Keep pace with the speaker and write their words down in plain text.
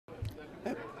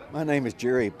My name is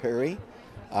Jerry Perry.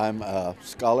 I'm a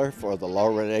scholar for the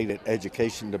Law-Related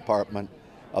Education Department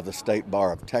of the State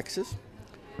Bar of Texas.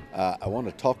 I want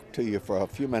to talk to you for a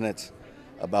few minutes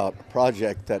about a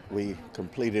project that we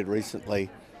completed recently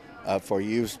for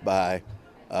use by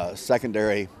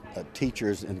secondary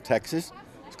teachers in Texas.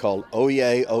 It's called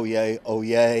Oyez, Oyez,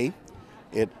 Oyez.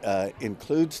 It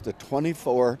includes the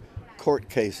 24 court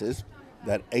cases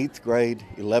that 8th grade,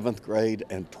 11th grade,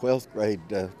 and 12th grade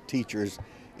teachers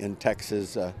in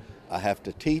Texas have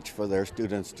to teach for their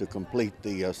students to complete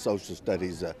the social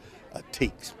studies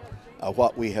TEKS.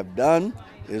 What we have done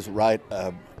is write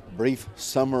a brief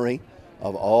summary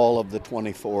of all of the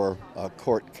 24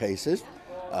 court cases,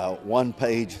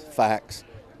 one-page facts,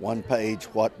 one page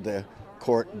what the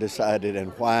court decided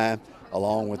and why,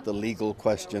 along with the legal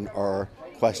question or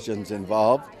questions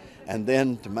involved. And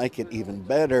then to make it even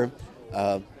better,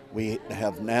 we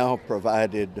have now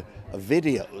provided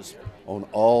videos on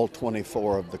all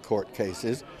 24 of the court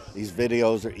cases. These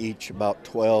videos are each about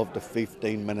 12 to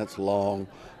 15 minutes long,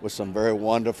 with some very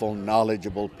wonderful,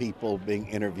 knowledgeable people being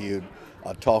interviewed,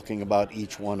 talking about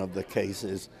each one of the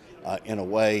cases in a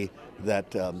way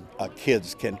that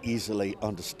kids can easily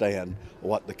understand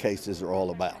what the cases are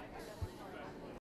all about.